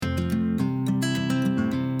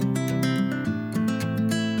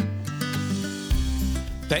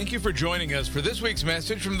Thank you for joining us for this week's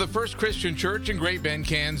message from the First Christian Church in Great Bend,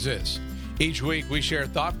 Kansas. Each week we share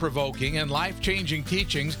thought-provoking and life-changing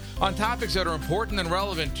teachings on topics that are important and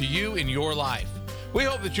relevant to you in your life. We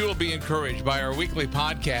hope that you will be encouraged by our weekly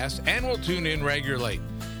podcast and will tune in regularly.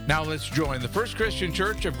 Now let's join the First Christian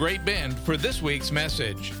Church of Great Bend for this week's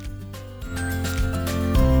message.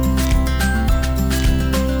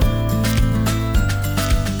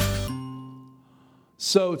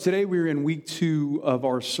 So today we're in week 2 of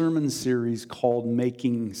our sermon series called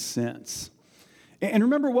Making Sense. And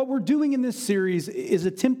remember, what we're doing in this series is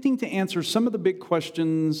attempting to answer some of the big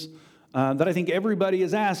questions that I think everybody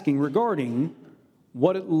is asking regarding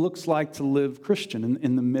what it looks like to live Christian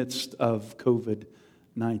in the midst of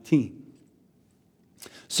COVID-19.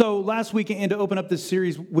 So last week, and to open up this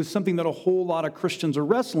series with something that a whole lot of Christians are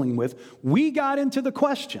wrestling with, we got into the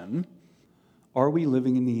question, are we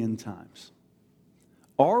living in the end times?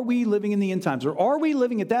 Are we living in the end times? Or are we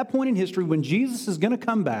living at that point in history when Jesus is going to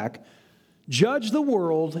come back, judge the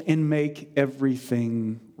world, and make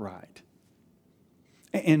everything right?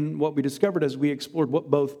 And what we discovered as we explored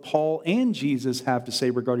what both Paul and Jesus have to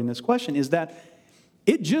say regarding this question is that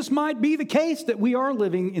it just might be the case that we are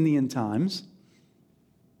living in the end times,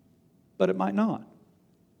 but it might not.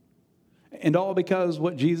 And all because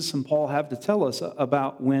what Jesus and Paul have to tell us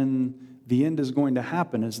about when the end is going to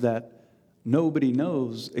happen is that nobody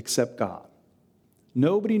knows except God.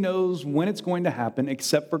 Nobody knows when it's going to happen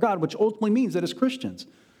except for God, which ultimately means that as Christians,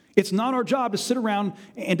 it's not our job to sit around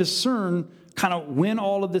and discern kind of when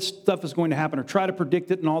all of this stuff is going to happen or try to predict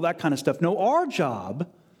it and all that kind of stuff. No, our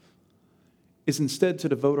job is instead to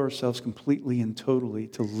devote ourselves completely and totally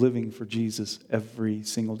to living for Jesus every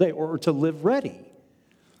single day, or to live ready.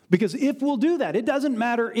 Because if we'll do that, it doesn't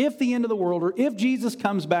matter if the end of the world or if Jesus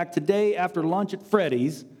comes back today after lunch at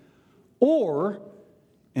Freddy's or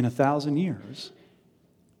in 1,000 years,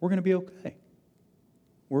 we're going to be okay.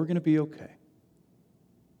 We're going to be okay.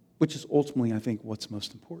 Which is ultimately, I think, what's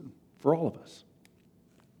most important for all of us.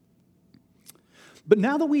 But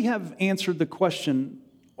now that we have answered the question,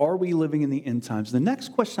 are we living in the end times? The next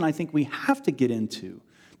question I think we have to get into,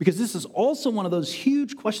 because this is also one of those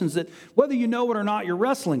huge questions that whether you know it or not, you're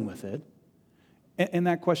wrestling with it. And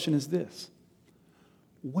that question is this: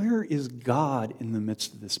 where is God in the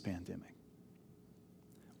midst of this pandemic?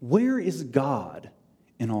 Where is God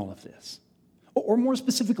in all of this? Or more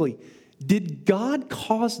specifically, did God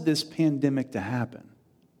cause this pandemic to happen?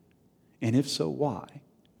 And if so, why?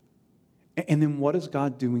 And then what is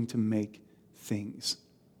God doing to make things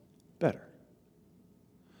better?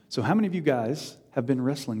 So how many of you guys have been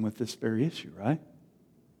wrestling with this very issue, right?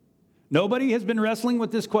 Nobody has been wrestling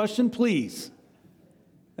with this question, please.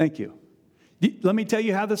 Thank you. Let me tell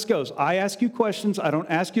you how this goes. I ask you questions. I don't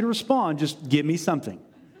ask you to respond. Just give me something.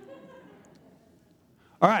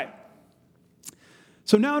 All right.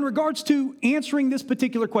 So now in regards to answering this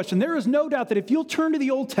particular question, there is no doubt that if you'll turn to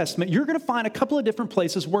the Old Testament, you're going to find a couple of different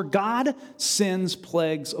places where God sends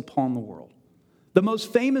plagues upon the world. The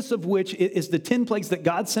most famous of which is the 10 plagues that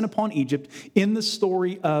God sent upon Egypt in the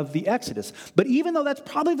story of the Exodus. But even though that's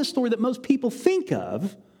probably the story that most people think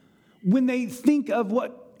of when they think of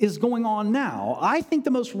what is going on now, I think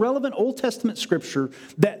the most relevant Old Testament scripture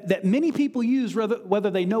that many people use,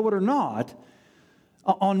 whether they know it or not,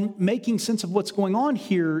 on making sense of what's going on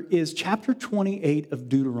here is chapter 28 of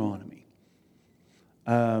Deuteronomy.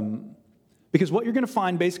 Because what you're going to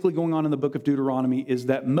find basically going on in the book of Deuteronomy is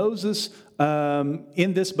that Moses,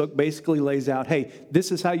 in this book, basically lays out, hey,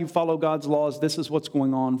 this is how you follow God's laws, this is what's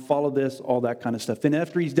going on, follow this, all that kind of stuff. Then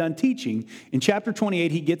after he's done teaching, in chapter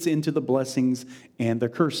 28, he gets into the blessings and the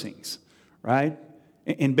cursings, right?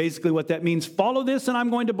 And basically what that means, follow this and I'm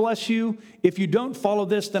going to bless you. If you don't follow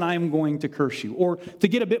this, then I am going to curse you. Or to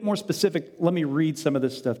get a bit more specific, let me read some of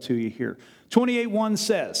this stuff to you here. 28:1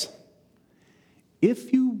 says,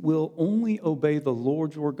 if you will only obey the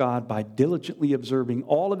Lord your God by diligently observing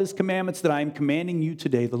all of his commandments that I am commanding you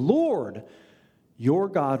today, the Lord your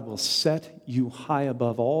God will set you high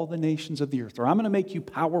above all the nations of the earth. Or I'm going to make you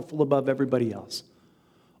powerful above everybody else.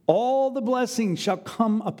 All the blessings shall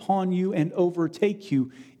come upon you and overtake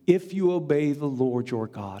you if you obey the Lord your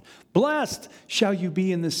God. Blessed shall you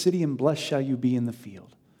be in the city, and blessed shall you be in the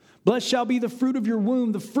field. Blessed shall be the fruit of your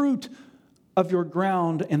womb, the fruit of your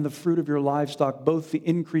ground, and the fruit of your livestock, both the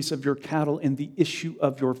increase of your cattle and the issue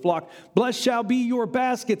of your flock. Blessed shall be your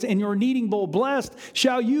baskets and your kneading bowl. Blessed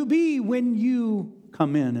shall you be when you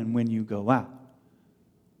come in and when you go out.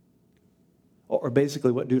 Or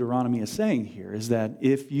basically what Deuteronomy is saying here is that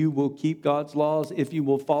if you will keep God's laws, if you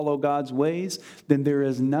will follow God's ways, then there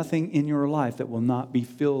is nothing in your life that will not be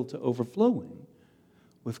filled to overflowing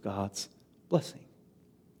with God's blessing.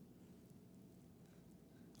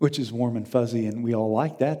 which is warm and fuzzy, and we all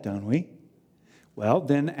like that, don't we? Well,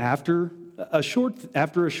 then after a short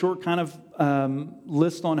kind of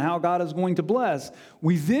list on how God is going to bless,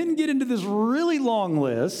 we then get into this really long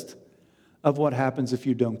list of what happens if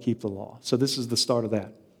you don't keep the law. So this is the start of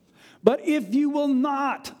that. But if you will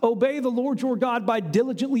not obey the Lord your God by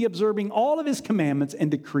diligently observing all of his commandments and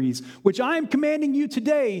decrees, which I am commanding you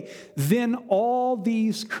today, then all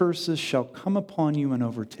these curses shall come upon you and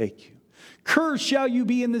overtake you. Cursed shall you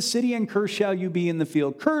be in the city, and cursed shall you be in the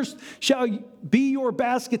field. Cursed shall be your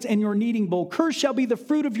baskets and your kneading bowl. Cursed shall be the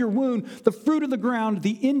fruit of your womb, the fruit of the ground,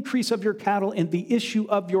 the increase of your cattle, and the issue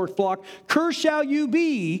of your flock. Cursed shall you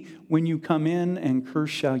be when you come in, and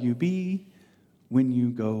cursed shall you be when you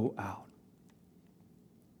go out.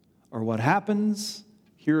 Or what happens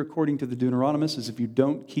here, according to the Deuteronomist, is if you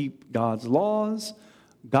don't keep God's laws,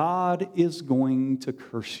 God is going to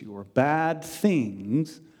curse you, or bad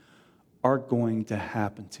things are going to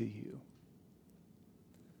happen to you.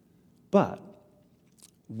 But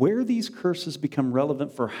where these curses become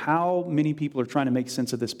relevant for how many people are trying to make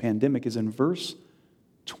sense of this pandemic is in verse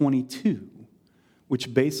 22,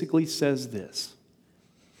 which basically says this: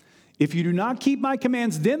 if you do not keep my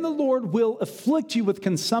commands, then the Lord will afflict you with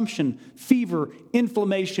consumption, fever,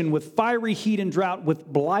 inflammation, with fiery heat and drought, with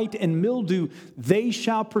blight and mildew. They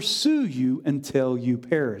shall pursue you until you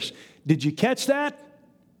perish. Did you catch that?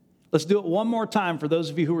 Let's do it one more time for those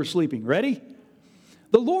of you who are sleeping. Ready?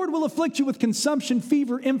 The Lord will afflict you with consumption,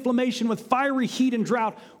 fever, inflammation, with fiery heat and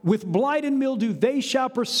drought, with blight and mildew. They shall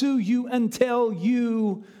pursue you until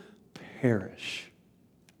you perish.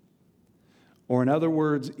 Or in other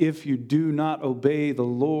words, if you do not obey the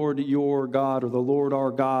Lord your God, or the Lord our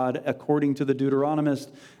God, according to the Deuteronomist,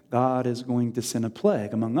 God is going to send a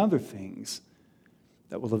plague, among other things,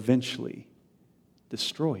 that will eventually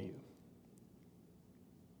destroy you.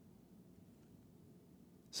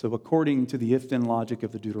 So according to the if-then logic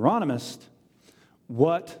of the Deuteronomist,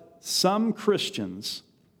 what some Christians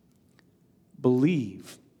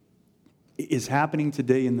believe is happening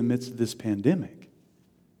today in the midst of this pandemic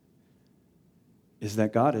is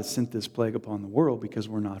that God has sent this plague upon the world because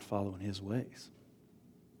we're not following his ways.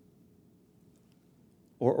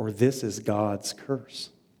 Or this is God's curse.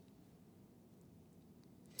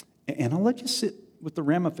 And I'll let you sit with the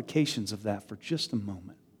ramifications of that for just a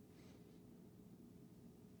moment.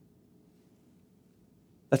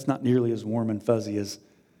 That's not nearly as warm and fuzzy as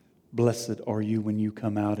blessed are you when you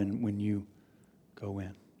come out and when you go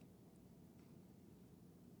in.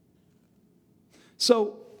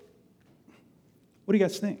 So, what do you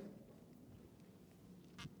guys think?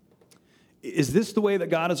 Is this the way that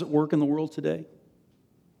God is at work in the world today?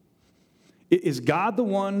 Is God the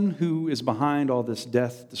one who is behind all this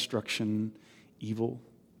death, destruction, evil,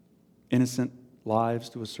 innocent lives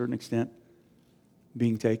to a certain extent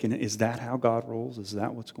being taken? Is that how God rolls? Is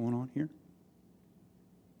that what's going on here?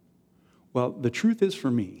 Well, the truth is for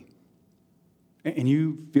me, and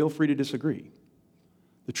you feel free to disagree,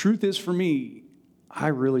 the truth is for me, I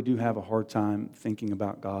really do have a hard time thinking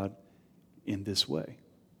about God in this way.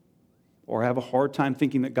 Or I have a hard time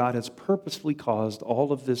thinking that God has purposefully caused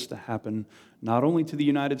all of this to happen, not only to the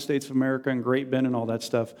United States of America and Great Bend and all that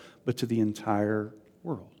stuff, but to the entire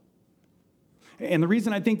world. And the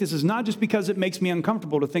reason I think this is not just because it makes me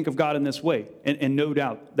uncomfortable to think of God in this way, and no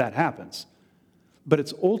doubt that happens, but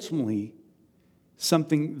it's ultimately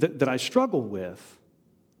something that I struggle with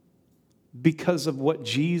because of what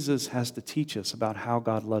Jesus has to teach us about how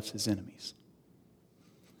God loves his enemies.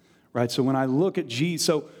 Right? So when I look at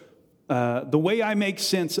Jesus, the way I make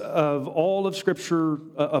sense of all of Scripture,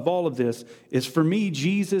 of all of this, is for me,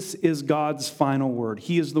 Jesus is God's final word.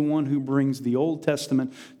 He is the one who brings the Old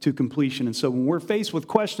Testament to completion. And so when we're faced with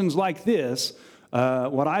questions like this,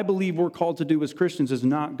 what I believe we're called to do as Christians is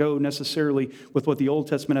not go necessarily with what the Old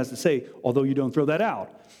Testament has to say, although you don't throw that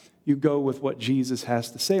out. You go with what Jesus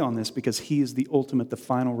has to say on this because he is the ultimate, the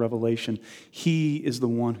final revelation. He is the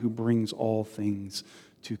one who brings all things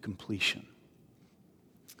to completion.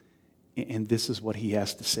 And this is what he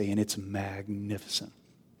has to say, and it's magnificent.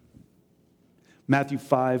 Matthew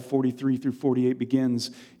 5:43 through 48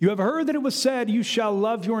 begins, "You have heard that it was said, you shall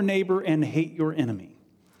love your neighbor and hate your enemy.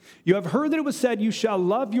 You have heard that it was said, you shall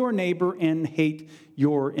love your neighbor and hate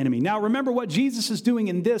your enemy." Now remember what Jesus is doing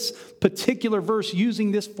in this particular verse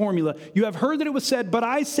using this formula. You have heard that it was said, but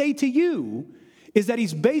I say to you, is that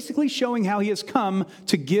he's basically showing how he has come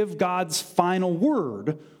to give God's final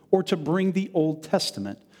word or to bring the Old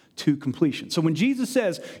Testament to completion. So when Jesus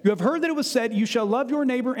says, you have heard that it was said, you shall love your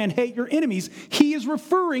neighbor and hate your enemies, he is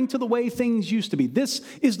referring to the way things used to be. This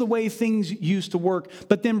is the way things used to work,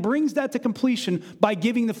 but then brings that to completion by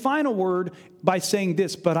giving the final word by saying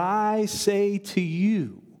this, but I say to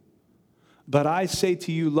you,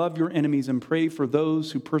 love your enemies and pray for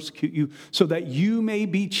those who persecute you, so that you may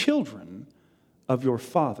be children of your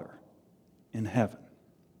Father in heaven.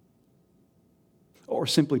 Or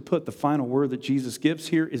simply put, the final word that Jesus gives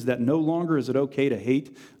here is that no longer is it okay to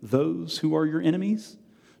hate those who are your enemies.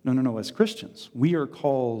 No. As Christians, we are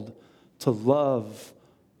called to love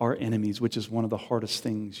our enemies, which is one of the hardest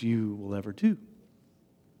things you will ever do.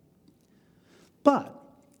 But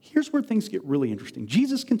here's where things get really interesting.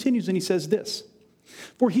 Jesus continues and he says this,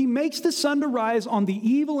 for he makes the sun to rise on the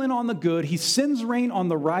evil and on the good. He sends rain on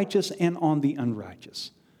the righteous and on the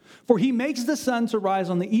unrighteous. For he makes the sun to rise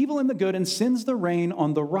on the evil and the good and sends the rain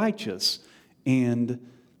on the righteous and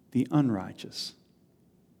the unrighteous.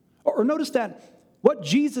 Or notice that what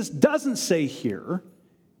Jesus doesn't say here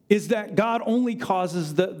is that God only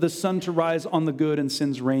causes the sun to rise on the good and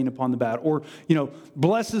sends rain upon the bad. Or,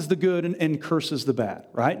 blesses the good and curses the bad,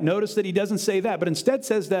 right? Notice that he doesn't say that, but instead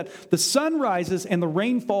says that the sun rises and the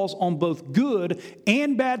rain falls on both good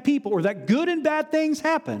and bad people. Or that good and bad things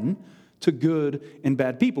happen to good and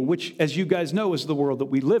bad people, which, as you guys know, is the world that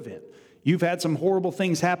we live in. You've had some horrible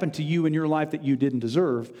things happen to you in your life that you didn't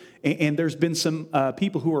deserve, and there's been some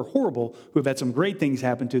people who are horrible who have had some great things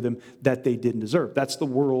happen to them that they didn't deserve. That's the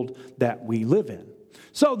world that we live in.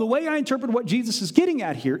 So the way I interpret what Jesus is getting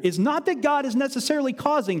at here is not that God is necessarily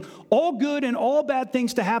causing all good and all bad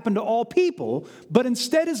things to happen to all people, but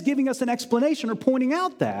instead is giving us an explanation or pointing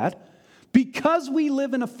out that because we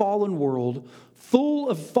live in a fallen world full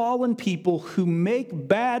of fallen people who make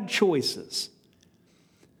bad choices,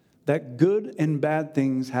 that good and bad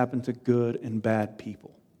things happen to good and bad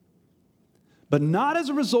people. But not as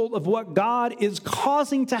a result of what God is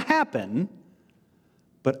causing to happen,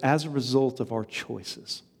 but as a result of our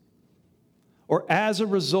choices. Or as a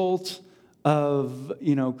result of,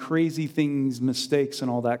 crazy things, mistakes,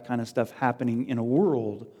 and all that kind of stuff happening in a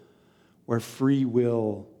world where free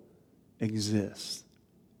will exists.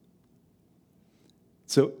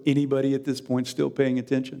 So anybody at this point still paying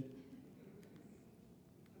attention?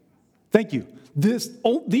 Thank you.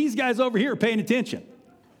 These guys over here are paying attention.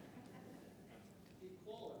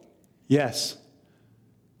 Yes.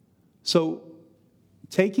 So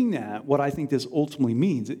taking that, what I think this ultimately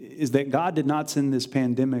means is that God did not send this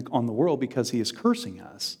pandemic on the world because he is cursing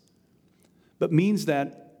us, but means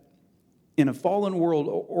that in a fallen world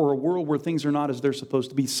or a world where things are not as they're supposed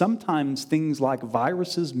to be, sometimes things like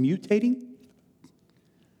viruses mutating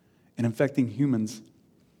and infecting humans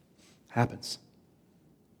happens.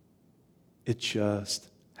 It just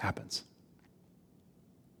happens.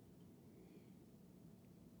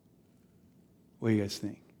 What do you guys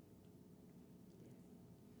think?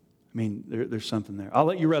 I mean, there's something there. I'll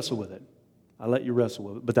let you wrestle with it.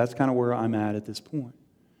 But that's kind of where I'm at this point.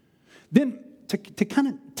 Then, to kind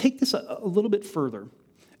of take this a little bit further,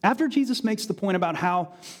 after Jesus makes the point about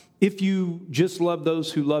how if you just love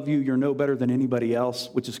those who love you, you're no better than anybody else,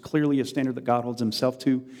 which is clearly a standard that God holds himself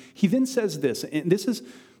to, he then says this, and this is,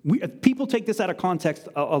 people take this out of context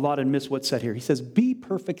a lot and miss what's said here. He says, be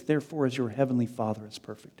perfect, therefore, as your heavenly Father is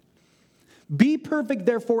perfect. Be perfect,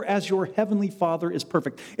 therefore, as your heavenly Father is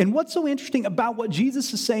perfect. And what's so interesting about what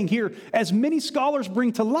Jesus is saying here, as many scholars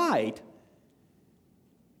bring to light,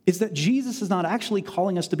 is that Jesus is not actually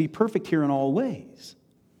calling us to be perfect here in all ways,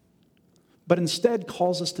 but instead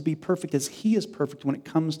calls us to be perfect as he is perfect when it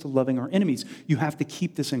comes to loving our enemies. You have to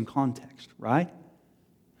keep this in context, right?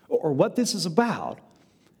 Or what this is about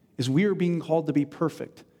is we are being called to be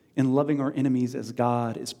perfect in loving our enemies as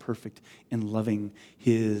God is perfect in loving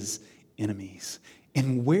his enemies.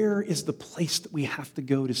 And where is the place that we have to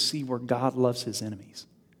go to see where God loves his enemies?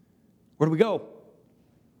 Where do we go?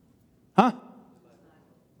 Huh?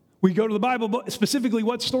 We go to the Bible, but specifically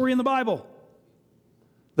what story in the Bible?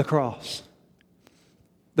 The cross.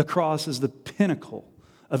 The cross is the pinnacle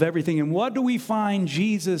of everything. And what do we find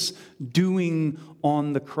Jesus doing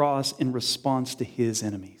on the cross in response to his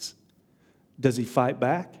enemies? Does he fight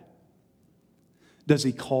back? Does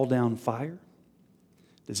he call down fire?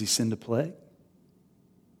 Does he send a plague?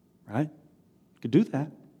 Right? Could do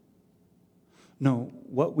that. No,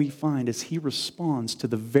 what we find is he responds to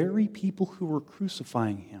the very people who were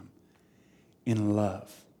crucifying him in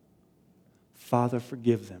love. Father,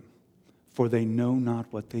 forgive them, for they know not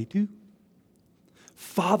what they do.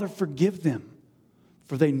 Father, forgive them,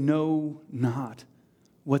 for they know not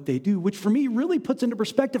what they do. Which for me really puts into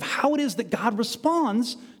perspective how it is that God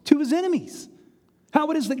responds to his enemies. How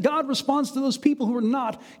it is that God responds to those people who are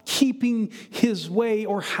not keeping his way,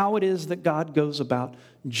 or how it is that God goes about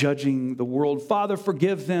judging the world. Father,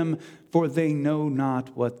 forgive them, for they know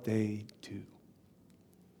not what they do.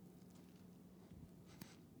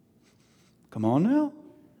 Come on now.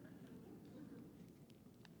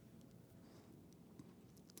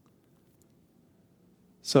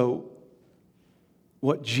 So,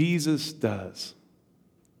 what Jesus does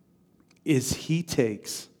is he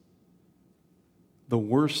takes the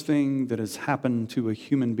worst thing that has happened to a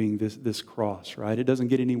human being, this cross, right? It doesn't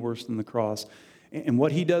get any worse than the cross. And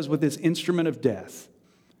what he does with this instrument of death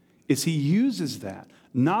is he uses that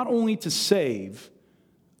not only to save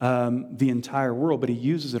the entire world, but he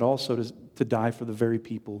uses it also to die for the very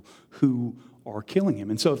people who are killing him.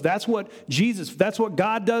 And so if that's what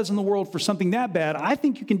God does in the world for something that bad, I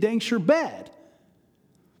think you can dang sure bet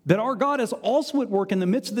that our God is also at work in the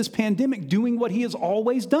midst of this pandemic doing what he has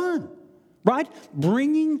always done. Right?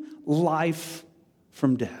 Bringing life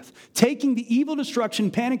from death. Taking the evil, destruction,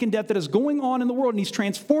 panic, and death that is going on in the world, and he's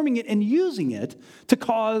transforming it and using it to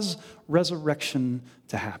cause resurrection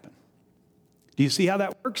to happen. Do you see how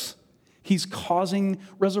that works? He's causing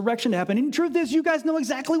resurrection to happen. And the truth is, you guys know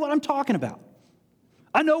exactly what I'm talking about.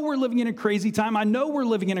 I know we're living in a crazy time. I know we're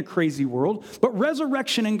living in a crazy world. But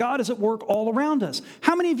resurrection and God is at work all around us.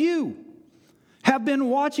 How many of you have been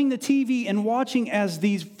watching the TV and watching as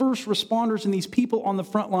these first responders and these people on the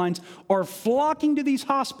front lines are flocking to these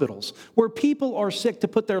hospitals where people are sick to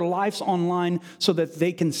put their lives online so that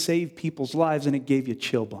they can save people's lives, and it gave you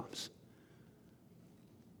chill bumps?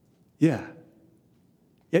 Yeah.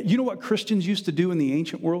 You know what Christians used to do in the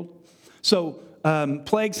ancient world? So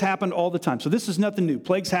plagues happened all the time. So this is nothing new.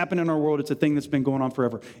 Plagues happen in our world. It's a thing that's been going on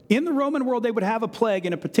forever. In the Roman world, they would have a plague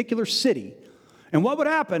in a particular city. And what would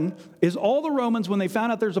happen is all the Romans, when they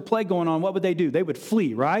found out there's a plague going on, what would they do? They would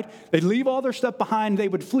flee, right? They'd leave all their stuff behind. They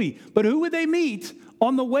would flee. But who would they meet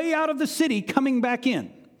on the way out of the city coming back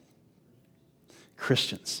in?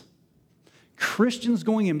 Christians. Christians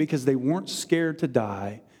going in because they weren't scared to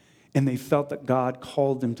die, and they felt that God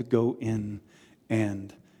called them to go in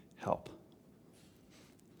and help.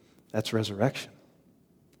 That's resurrection.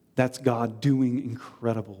 That's God doing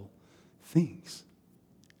incredible things.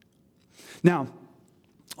 Now,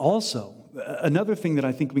 also, another thing that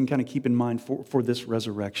I think we can kind of keep in mind for this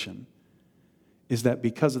resurrection is that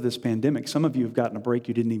because of this pandemic, some of you have gotten a break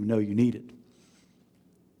you didn't even know you needed.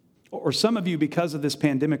 Or some of you, because of this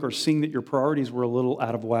pandemic, are seeing that your priorities were a little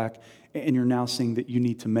out of whack, and you're now seeing that you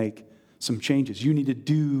need to make some changes. You need to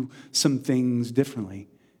do some things differently.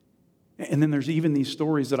 And then there's even these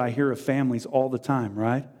stories that I hear of families all the time,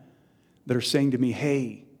 right? That are saying to me,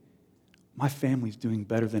 hey, my family's doing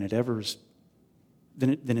better than it ever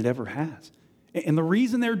has. And the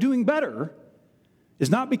reason they're doing better is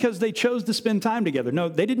not because they chose to spend time together. No,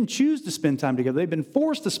 they didn't choose to spend time together. They've been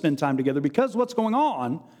forced to spend time together because of what's going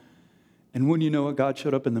on. And when you know it, God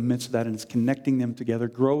showed up in the midst of that, and it's connecting them together,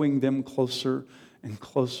 growing them closer and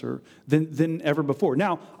closer than ever before.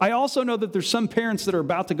 Now, I also know that there's some parents that are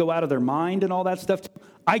about to go out of their mind and all that stuff.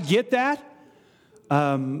 I get that.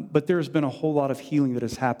 But there's been a whole lot of healing that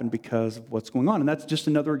has happened because of what's going on. And that's just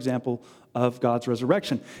another example of God's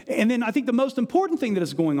resurrection. And then I think the most important thing that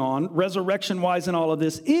is going on, resurrection-wise in all of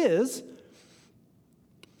this, is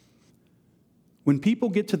when people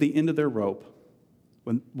get to the end of their rope,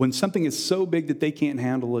 when something is so big that they can't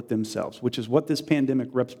handle it themselves, which is what this pandemic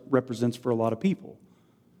represents for a lot of people,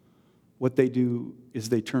 what they do is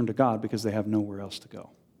they turn to God because they have nowhere else to go.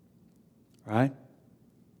 Right?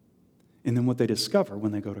 And then what they discover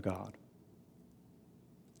when they go to God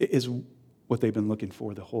is what they've been looking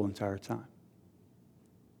for the whole entire time.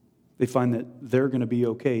 They find that they're going to be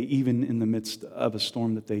okay even in the midst of a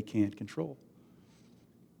storm that they can't control.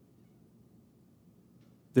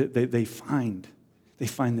 They find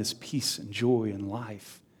this peace and joy and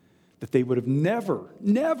life that they would have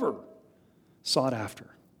never sought after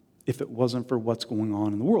if it wasn't for what's going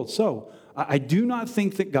on in the world. So I do not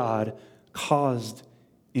think that God caused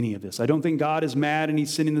any of this. I don't think God is mad and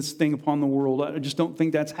he's sending this thing upon the world. I just don't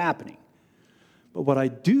think that's happening. But what I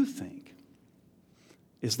do think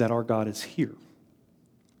is that our God is here,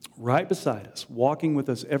 right beside us, walking with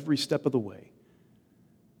us every step of the way,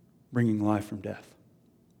 bringing life from death.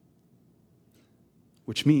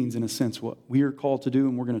 Which means, in a sense, what we are called to do,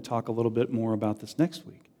 and we're going to talk a little bit more about this next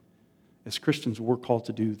week. As Christians, we're called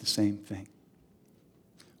to do the same thing.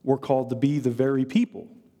 We're called to be the very people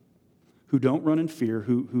who don't run in fear,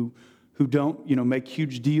 who don't, make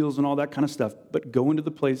huge deals and all that kind of stuff, but go into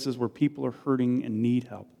the places where people are hurting and need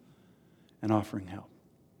help and offering help.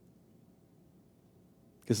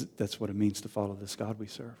 Because that's what it means to follow this God we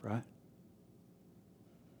serve, right?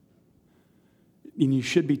 And you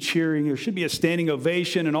should be cheering. There should be a standing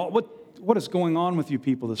ovation and all. What is going on with you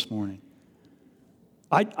people this morning?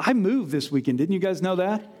 I moved this weekend. Didn't you guys know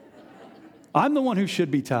that? I'm the one who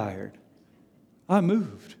should be tired. I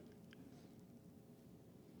moved.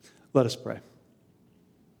 Let us pray.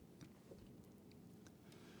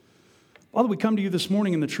 Father, we come to you this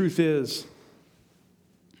morning, and the truth is,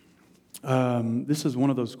 this is one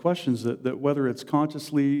of those questions that whether it's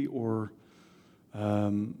consciously or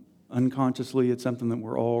unconsciously, it's something that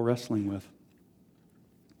we're all wrestling with.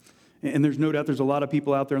 And there's no doubt there's a lot of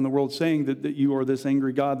people out there in the world saying that you are this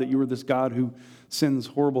angry God, that you are this God who sends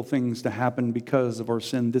horrible things to happen because of our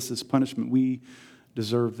sin. This is punishment. We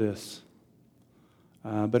deserve this.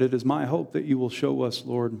 But it is my hope that you will show us,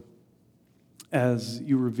 Lord, as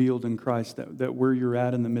you revealed in Christ, that where you're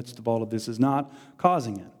at in the midst of all of this is not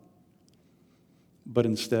causing it, but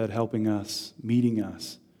instead helping us, meeting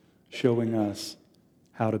us, showing us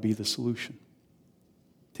how to be the solution.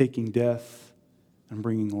 Taking death and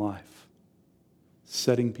bringing life.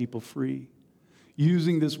 Setting people free.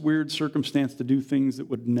 Using this weird circumstance to do things that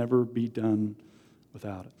would never be done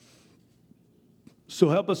without it. So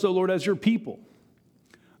help us, O Lord, as your people.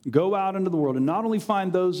 Go out into the world and not only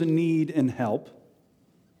find those in need and help,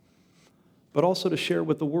 but also to share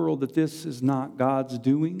with the world that this is not God's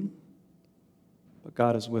doing, but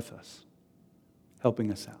God is with us,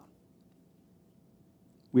 helping us out.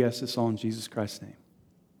 We ask this all in Jesus Christ's name.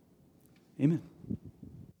 Amen.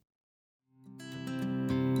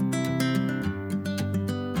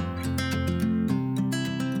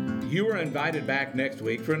 You are invited back next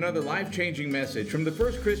week for another life-changing message from the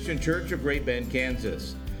First Christian Church of Great Bend,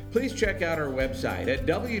 Kansas. Please check out our website at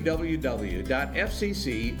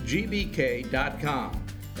www.fccgbk.com.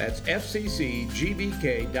 That's fccgbk.com.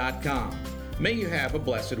 May you have a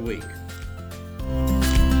blessed week.